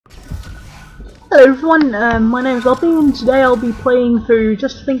Hello everyone, my name is Loppy and today I'll be playing through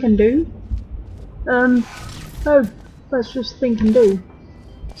Just Think and Do. Let's just think and do.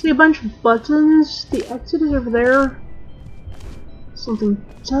 See a bunch of buttons, the exit is over there. Something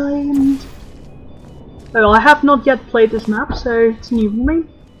timed. Oh, I have not yet played this map, so it's new for me.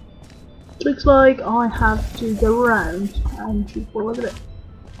 Looks like I have to go around and shoot for a little bit.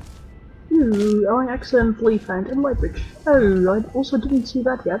 Ooh, I accidentally found a light bridge. Oh, I also didn't see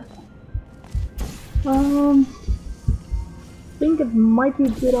that yet. I think it might be a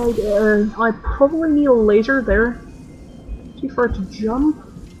good idea. I probably need a laser there. Too far to jump,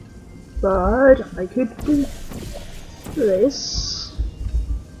 but I could do this,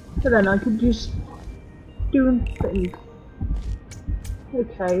 and then I could just do a thing.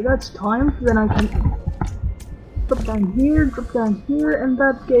 Okay, that's time. Then I can drop down here, and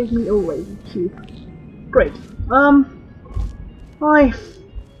that gave me a laser cube. Great.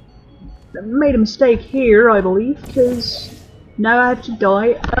 I made a mistake here, I believe, because now I have to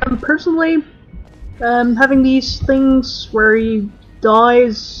die. Personally, having these things where he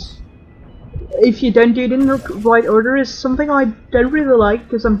dies if you don't do it in the right order is something I don't really like,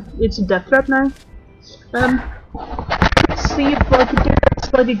 because it's a death trap now. Let's see if I could do it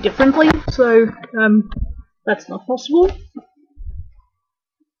slightly differently, so that's not possible.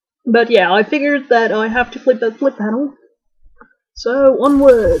 But yeah, I figured that I have to flip that flip panel. So,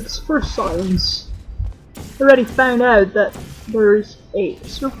 onwards for science. I already found out that there's a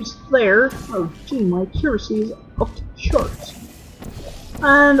surface there. Oh gee, my accuracy is off the charts.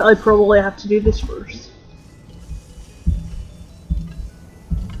 And I probably have to do this first.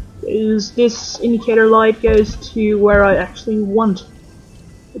 Because this indicator light goes to where I actually want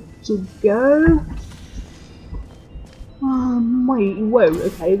it to go. Wait, whoa,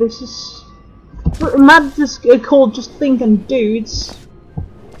 okay, this is... For a map this called Just Think and Do, it's...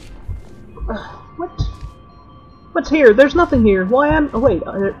 what? What's here? There's nothing here. Why am... oh wait,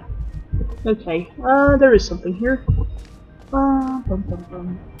 okay, there is something here.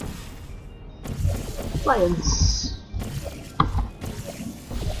 Science.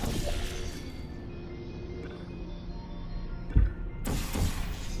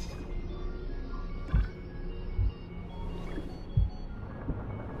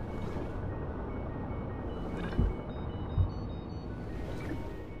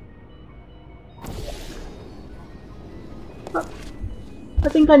 I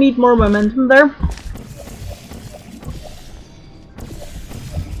think I need more momentum there.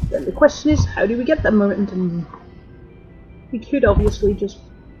 Then the question is, how do we get that momentum? We could obviously just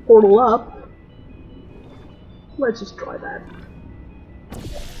portal up. Let's just try that.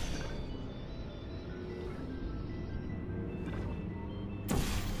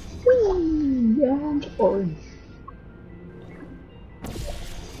 Whee! And orange.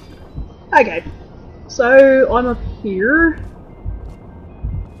 Okay, so I'm up here.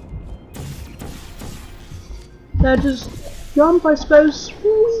 Now just jump, I suppose.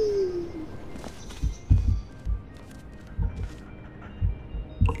 Whee!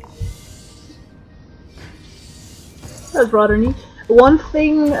 That's rather neat. One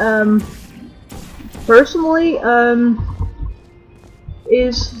thing, personally,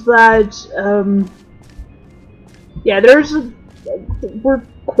 is that, yeah, we're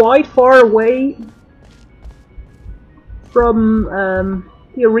quite far away from,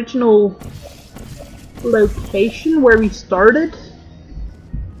 the original location where we started.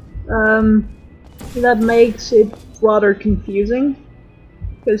 That makes it rather confusing,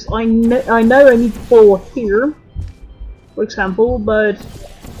 because I know I need to follow here, for example, but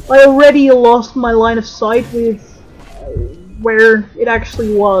I already lost my line of sight with where it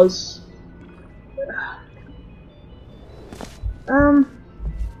actually was.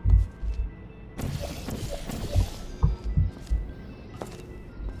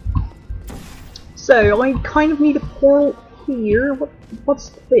 So I kind of need a portal here. What's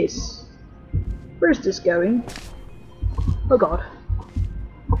this? Where's this going? Oh god.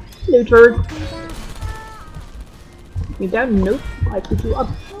 Hello, turd. You down? Nope. I put you up.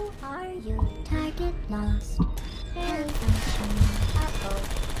 Who are you? Target lost.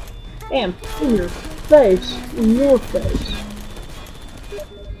 Bam! In your face. In your face.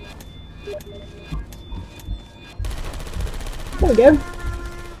 There we go.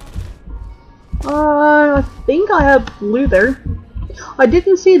 I think I have blue there. I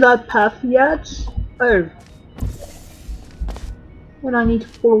didn't see that path yet. Oh. And I need to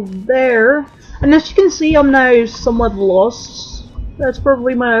pull there. And as you can see, I'm now somewhat lost. That's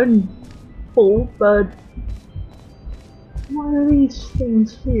probably my own fault, but... what are these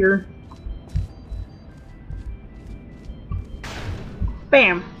things here?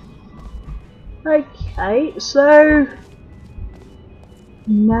 Bam! Okay, so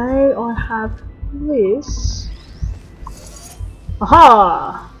now I have this.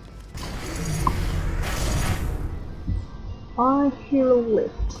 Aha! I hear a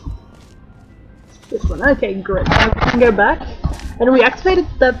lift. This one. Okay, great. Now we can go back. And we activated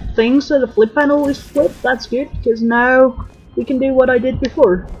that thing so the flip panel is flipped. That's good, because now we can do what I did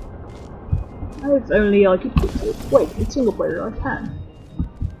before. If only I could fix it. Wait, it's single player, I can.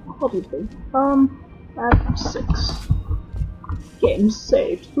 Obviously. F6. Game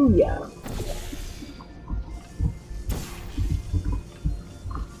saved. Booyah.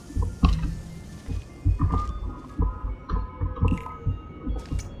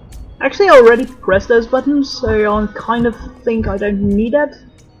 Actually, I already pressed those buttons, so I kind of think I don't need that.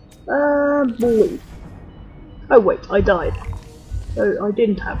 Wait. Oh wait, I died. So I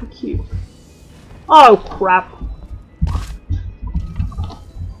didn't have a cube. Oh crap.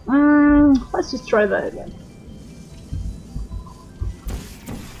 Let's just try that again.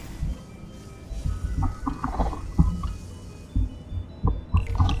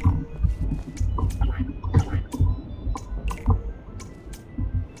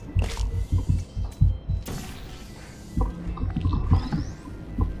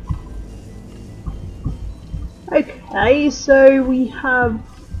 Okay, so we have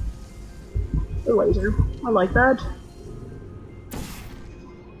a laser. I like that.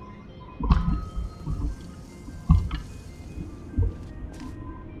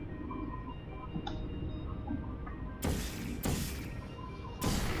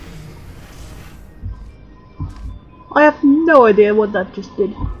 I have no idea what that just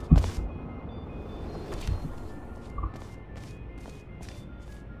did.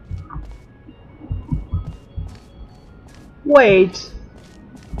 Wait.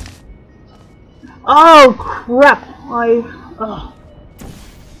 Oh crap! I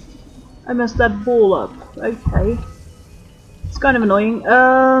messed that ball up. Okay. It's kind of annoying.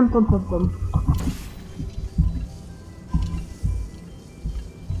 Bum, bum, bum.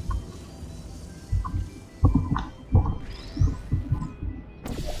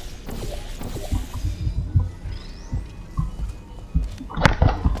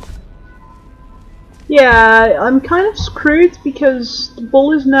 Yeah, I'm kind of screwed because the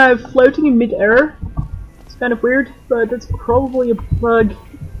ball is now floating in mid-air. It's kind of weird, but it's probably a bug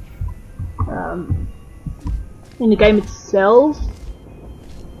in the game itself.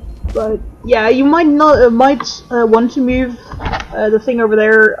 But yeah, you might not want to move the thing over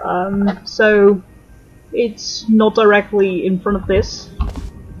there, so it's not directly in front of this.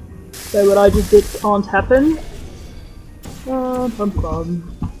 So what I just did can't happen. Bum,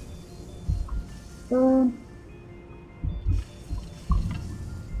 bum. Oh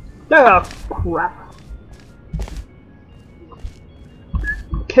crap!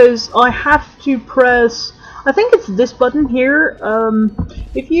 Because I have to press. I think it's this button here.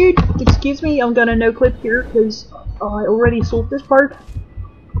 If you excuse me, I'm gonna no clip here because I already solved this part.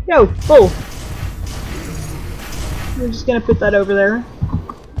 Yo, oh! We're just gonna put that over there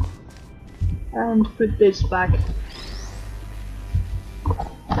and put this back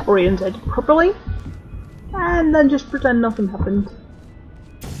oriented properly. And then just pretend nothing happened.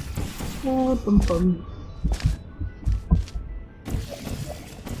 Oh, bum bum.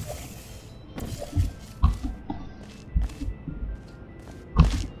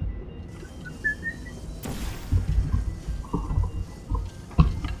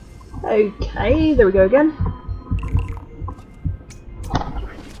 Okay, there we go again.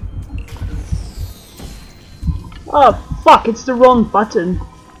 Oh fuck, it's the wrong button.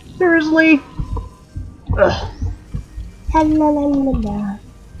 Seriously? Ugh.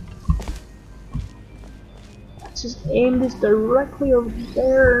 Let's just aim this directly over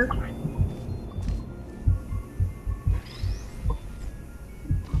there.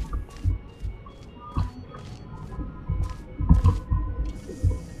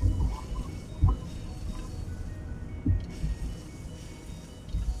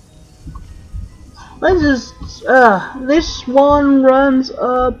 Let's just, this one runs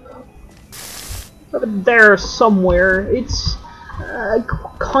up there somewhere. It's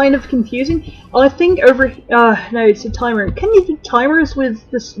kind of confusing. I think over, no, it's a timer. Can you do timers with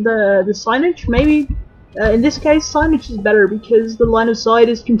this, the signage? Maybe, in this case, signage is better because the line of sight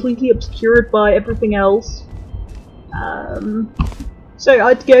is completely obscured by everything else. So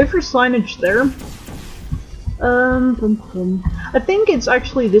I'd go for signage there. I think it's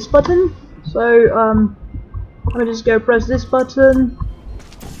actually this button. So, I'm gonna just go press this button.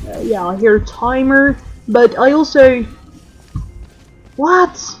 Yeah, I hear a timer, but I also...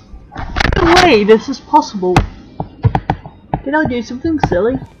 What? No way this is possible. Did I do something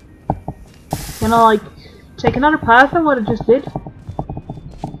silly? Can I, like, take another path than what I just did?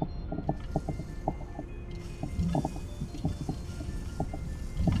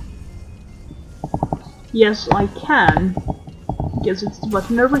 Yes, I can. Because it's the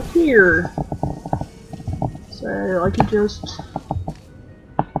button over here. So I could just...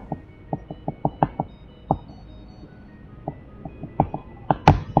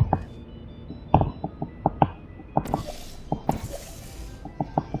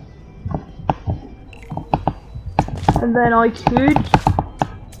 And then I could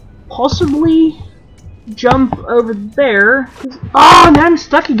possibly jump over there. Oh, now I'm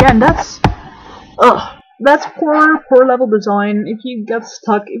stuck again. That's poor level design. If you get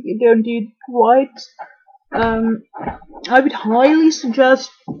stuck, if you don't do it right, I would highly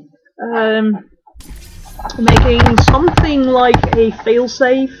suggest making something like a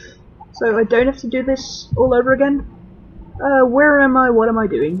failsafe, so I don't have to do this all over again. Where am I? What am I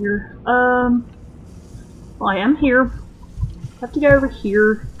doing here? I am here. I have to go over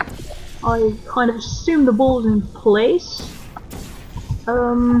here. I kind of assume the ball is in place.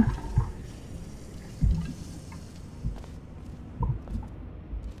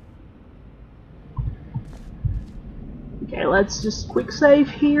 Okay, let's just quick save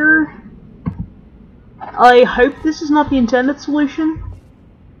here. I hope this is not the intended solution.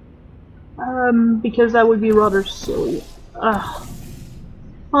 Because that would be rather silly.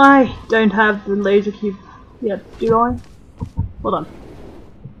 I don't have the laser cube yet, do I? Hold on.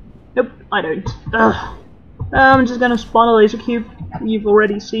 Nope, I don't. I'm just gonna spawn a laser cube. You've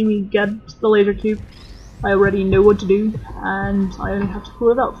already seen me get the laser cube. I already know what to do, and I only have to pull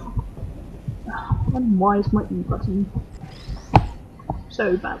it off. And why is my E button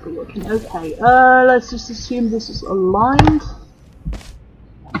so badly looking? Okay, let's just assume this is aligned.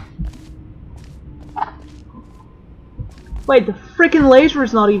 Wait, the freaking laser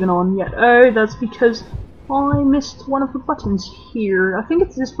is not even on yet. Oh, that's because I missed one of the buttons here. I think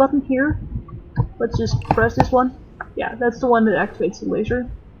it's this button here. Let's just press this one. Yeah, that's the one that activates the laser.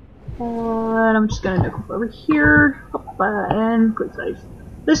 And I'm just gonna knuckle over here, and quick save.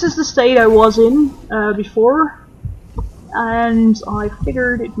 This is the state I was in before, and I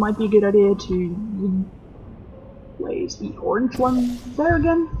figured it might be a good idea to place the orange one there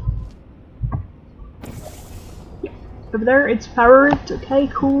again. Yeah, over there, it's powered. Okay,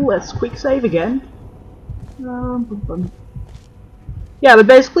 cool. Let's quick save again. Yeah, but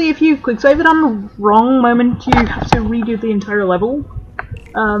basically, if you quick save it on the wrong moment, you have to redo the entire level.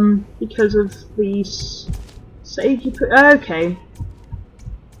 Because of the save you put. Okay.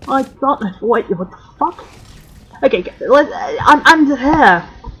 I thought. Wait, what the fuck? Okay, I'm there.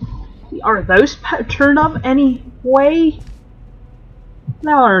 Are those turned off anyway?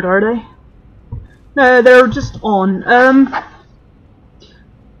 No, aren't, are they? No, they're just on.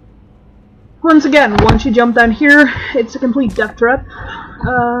 Once again, once you jump down here, it's a complete death trap.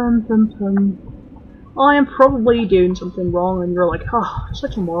 I am probably doing something wrong, and you're like, oh,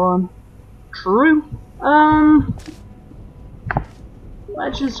 such a moron. True.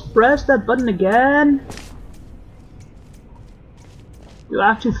 Let's just press that button again. Do I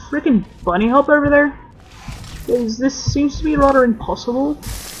have to freaking bunny hop over there? Because this seems to be rather impossible.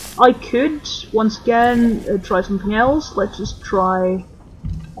 I could, once again, try something else. Let's just try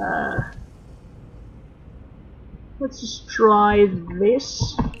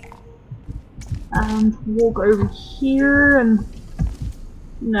this. And walk over here and...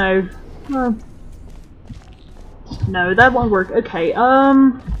 No. No, that won't work. Okay,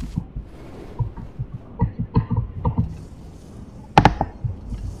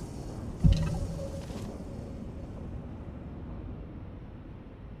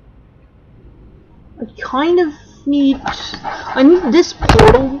 I need this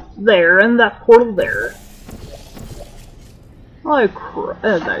portal there and that portal there. Oh crap,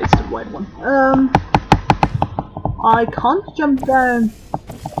 no, it's the white one. I can't jump down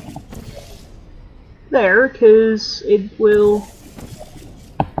there, because it will...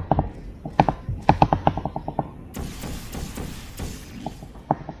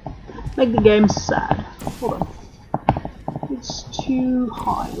 make the game sad. Hold on. It's too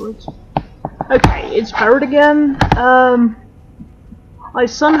high. Okay, it's powered again. I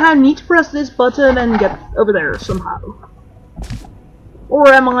somehow need to press this button and get over there somehow. Or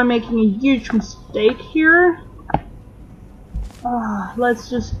am I making a huge mistake here? Let's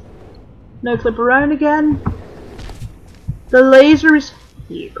just no flip around again. The laser is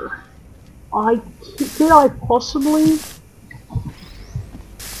here. Could I possibly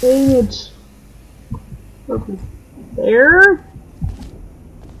aim it over there?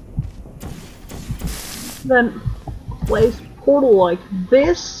 Then place portal like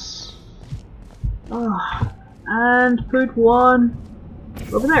this. And put one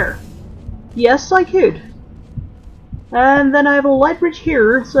over there. Yes, I could. And then I have a light bridge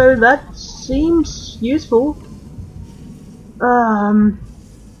here, so that seems useful.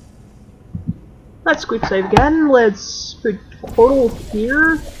 Let's quick save again. Let's put portal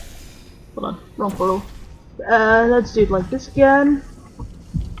here. Hold on, wrong portal. Let's do it like this again.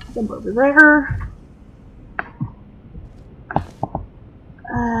 Jump over there.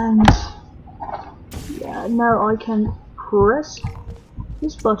 And yeah, now I can press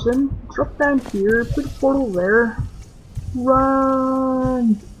this button, drop down here, put a portal there,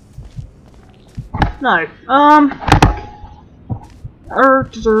 run. No,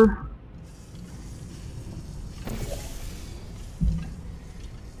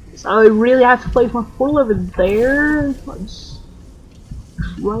 so I really have to place my portal over there. Let's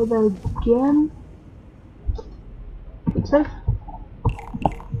try that again. It's safe.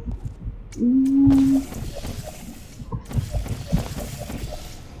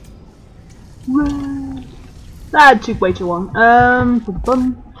 That took way too long. I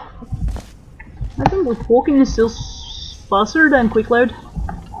think with walking is still faster than quick load.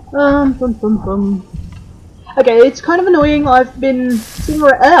 Okay, it's kind of annoying. I've been sitting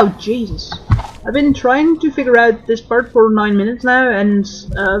around. Oh Jesus! I've been trying to figure out this part for 9 minutes now, and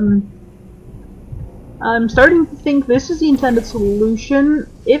I'm starting to think this is the intended solution.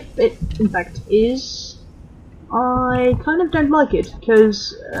 If it in fact is, I kind of don't like it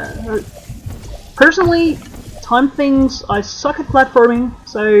because personally, time things. I suck at platforming,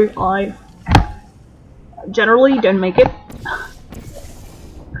 so I generally don't make it.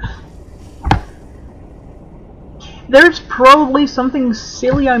 There's probably something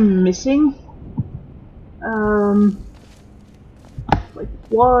silly I'm missing. Like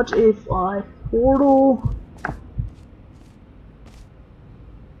what if I portal?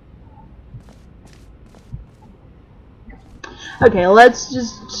 Okay, let's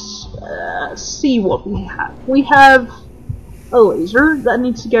just see what we have. We have a laser that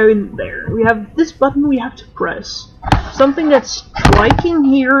needs to go in there. We have this button we have to press. Something that's striking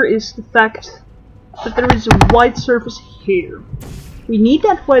here is the fact that there is a white surface here. We need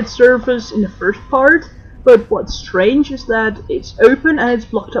that white surface in the first part, but what's strange is that it's open and it's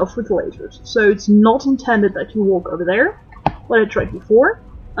blocked off with lasers. So it's not intended that you walk over there, like I tried before.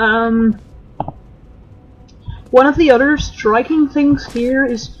 One of the other striking things here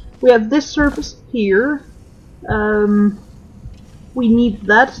is we have this surface here. We need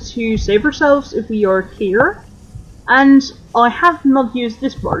that to save ourselves if we are here. And I have not used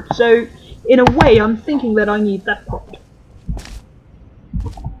this part, so in a way I'm thinking that I need that part.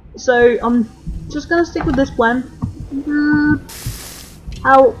 So I'm just gonna stick with this plan.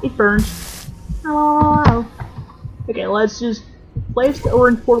 Ow, it burns. Ow. Okay, let's just place the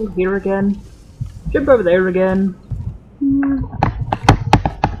orange portal here again. Jump over there again.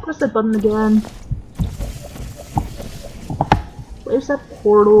 Press that button again. Place that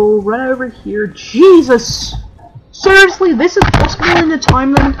portal, run over here. Jesus! Seriously, this is possible in a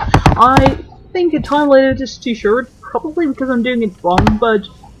time limit? I think a time limit is too short, probably because I'm doing it wrong, but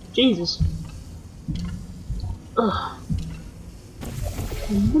Jesus. Ugh.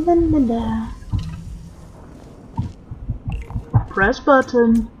 Press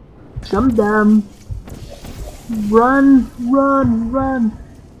button, jump down, run, run, run.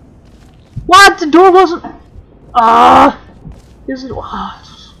 What? The door wasn't. This is.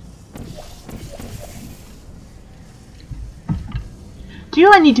 Do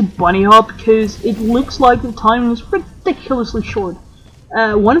I need to bunny hop because it looks like the time is ridiculously short?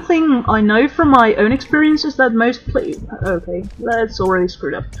 One thing I know from my own experience is that most okay, that's already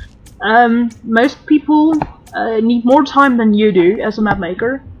screwed up. Most people need more time than you do as a map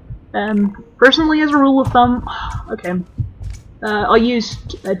maker. Personally, as a rule of thumb, okay, I use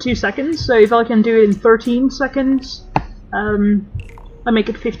 2 seconds, so if I can do it in 13 seconds, I make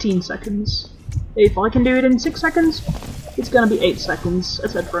it 15 seconds. If I can do it in 6 seconds, it's gonna be 8 seconds,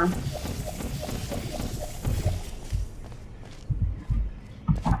 etc.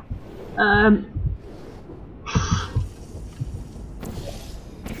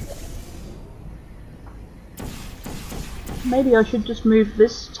 Maybe I should just move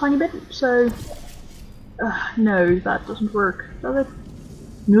this tiny bit, so... no, that doesn't work, does it?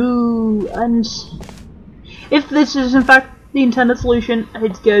 No, and... if this is in fact the intended solution,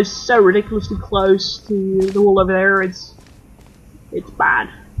 it goes so ridiculously close to the wall over there, it's bad.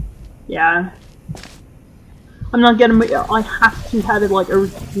 Yeah. I'm not gonna move, I have to have it like over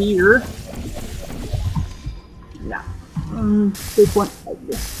here. Yeah. This one,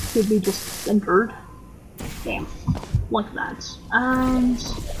 this should be just centered. Damn. Like that. And...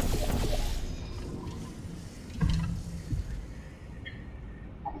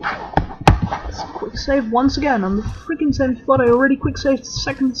 save once again on the freaking same spot. I already quick saved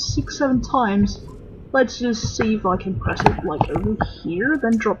second 6-7 times. Let's just see if I can press it like over here,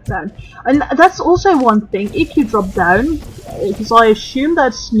 then drop down. And that's also one thing, if you drop down, because I assume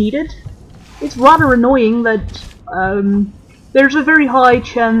that's needed, it's rather annoying that there's a very high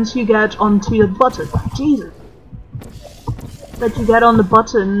chance you get onto the button. Jesus. That you get on the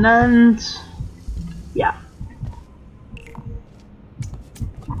button, and yeah.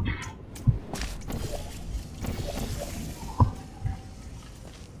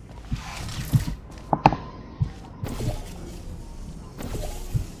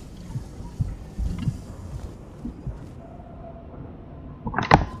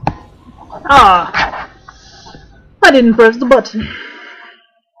 Ah! I didn't press the button.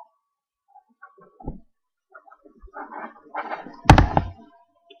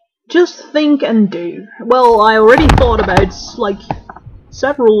 Just think and do. Well, I already thought about, like,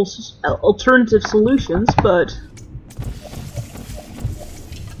 several alternative solutions, but...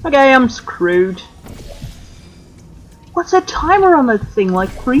 okay, I'm screwed. What's that timer on that thing?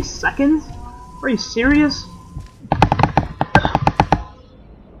 Like 3 seconds? Are you serious?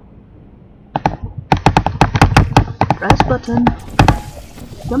 Press button.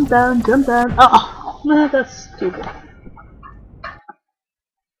 Jump down, jump down. Oh, no, that's stupid.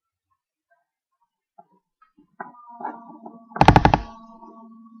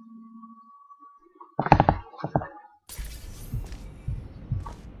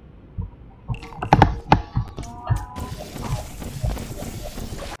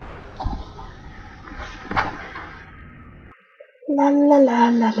 La la la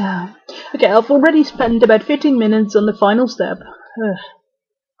la la. Okay, I've already spent about 15 minutes on the final step.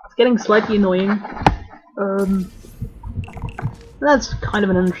 It's getting slightly annoying. That's kind of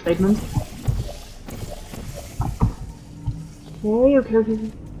an understatement.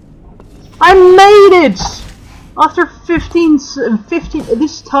 Okay. I made it! After 15,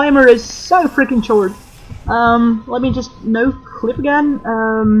 this timer is so freaking short. Let me just no clip again.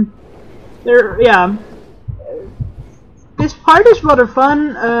 Yeah. This part is rather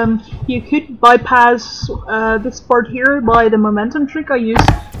fun. You could bypass this part here by the momentum trick I used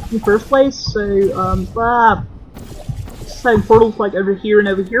in the first place. So, setting portals like over here and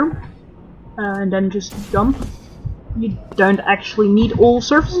over here, and then just jump. You don't actually need all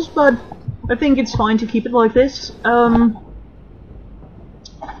surfaces, but I think it's fine to keep it like this.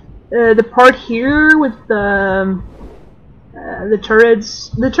 The part here with the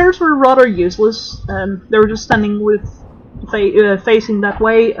turrets were rather useless. They were just standing with facing that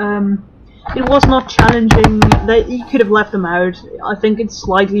way. It was not challenging. You could have left them out. I think it's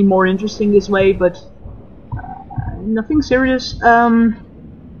slightly more interesting this way, but nothing serious.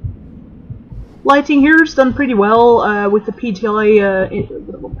 Lighting here is done pretty well with the PTI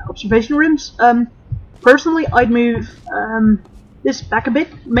observation rooms. Personally, I'd move this back a bit.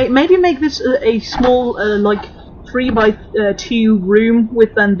 Maybe make this a small, like 3x2 room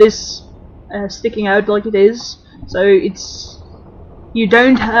with then this sticking out like it is. So you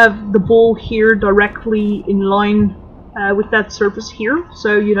don't have the ball here directly in line with that surface here,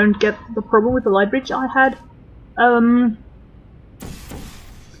 so you don't get the problem with the light bridge I had.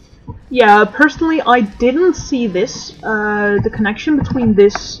 Yeah, personally I didn't see this, the connection between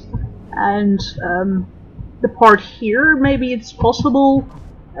this and the part here. Maybe it's possible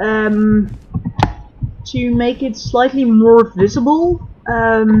to make it slightly more visible.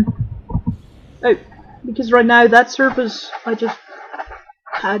 Because right now that surface I just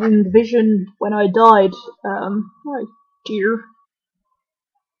had in vision when I died. Oh dear.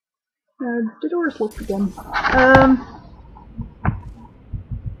 The door is locked again.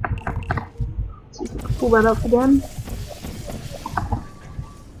 Let's see if we can pull that up again.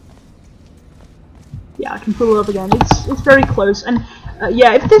 Yeah, I can pull it up again. It's very close, and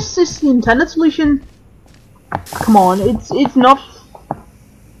yeah, if this is the intended solution, come on, it's not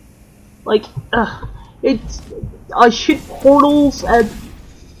like I shoot portals at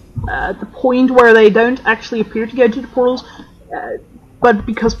the point where they don't actually appear to go to the portals, but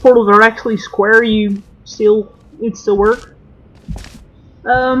because portals are actually square, it still work.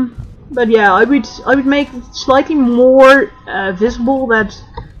 But yeah, I would make it slightly more visible that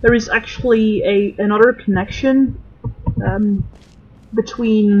there is actually another connection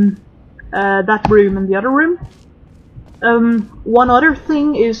between that room and the other room. One other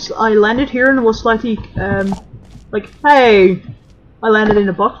thing is I landed here and was slightly like, hey, I landed in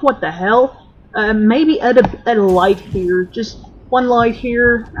a box, what the hell? Maybe add a light here, just one light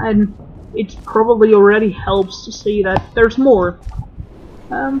here, and it probably already helps to see that there's more.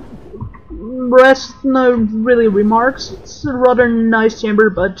 Rest, no really remarks. It's a rather nice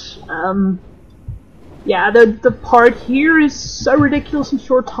chamber, but yeah, the part here is so ridiculous and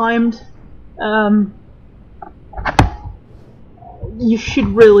short-timed. You should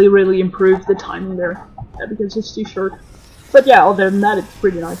really improve the timing there, because it's too short. But yeah, other than that, it's a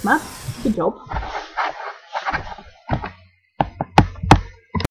pretty nice map. Good job.